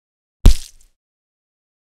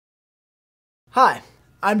Hi,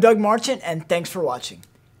 I'm Doug Marchant and thanks for watching.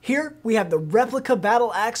 Here we have the Replica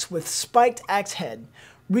battle axe with spiked axe head,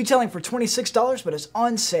 retailing for $26 but it's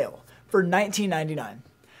on sale for $19.99.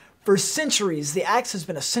 For centuries, the axe has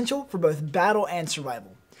been essential for both battle and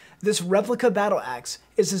survival. This Replica battle axe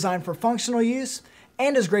is designed for functional use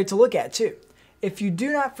and is great to look at too. If you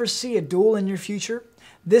do not foresee a duel in your future,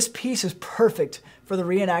 this piece is perfect for the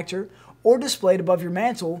re-enactor or displayed above your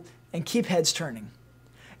mantle and keep heads turning.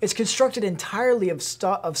 It's constructed entirely of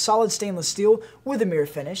solid stainless steel with a mirror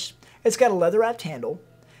finish. It's got a leather-wrapped handle.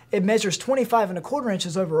 It measures 25¼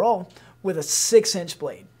 inches overall with a 6-inch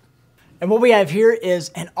blade. And what we have here is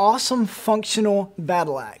an awesome functional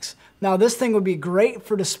battle axe. Now this thing would be great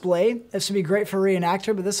for display. This would be great for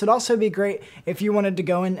re-enactor, but this would also be great if you wanted to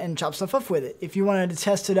go in and chop stuff up with it. If you wanted to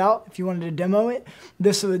test it out, if you wanted to demo it,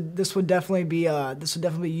 this would definitely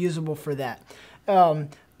be usable for that.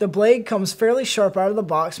 The blade comes fairly sharp out of the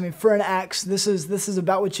box. I mean, for an axe, this is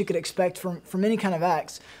about what you could expect from any kind of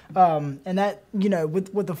axe. And that, you know,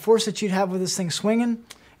 with the force that you'd have with this thing swinging,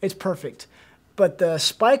 it's perfect. But the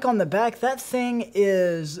spike on the back, that thing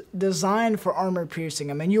is designed for armor piercing.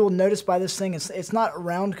 I mean, you will notice by this thing, it's not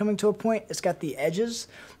round coming to a point. It's got the edges,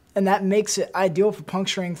 and that makes it ideal for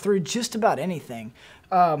puncturing through just about anything.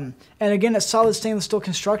 And again, a solid stainless steel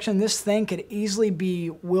construction. This thing could easily be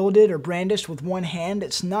wielded or brandished with one hand.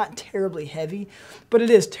 It's not terribly heavy, but it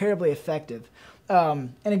is terribly effective.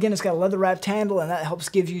 And again, it's got a leather-wrapped handle, and that helps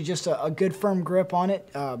give you just a good firm grip on it.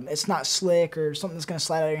 It's not slick or something that's going to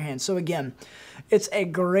slide out of your hand. So again, it's a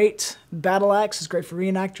great battle axe. It's great for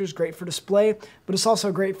reenactors, great for display, but it's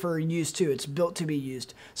also great for use too. It's built to be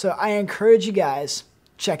used. So I encourage you guys,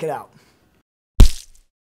 check it out.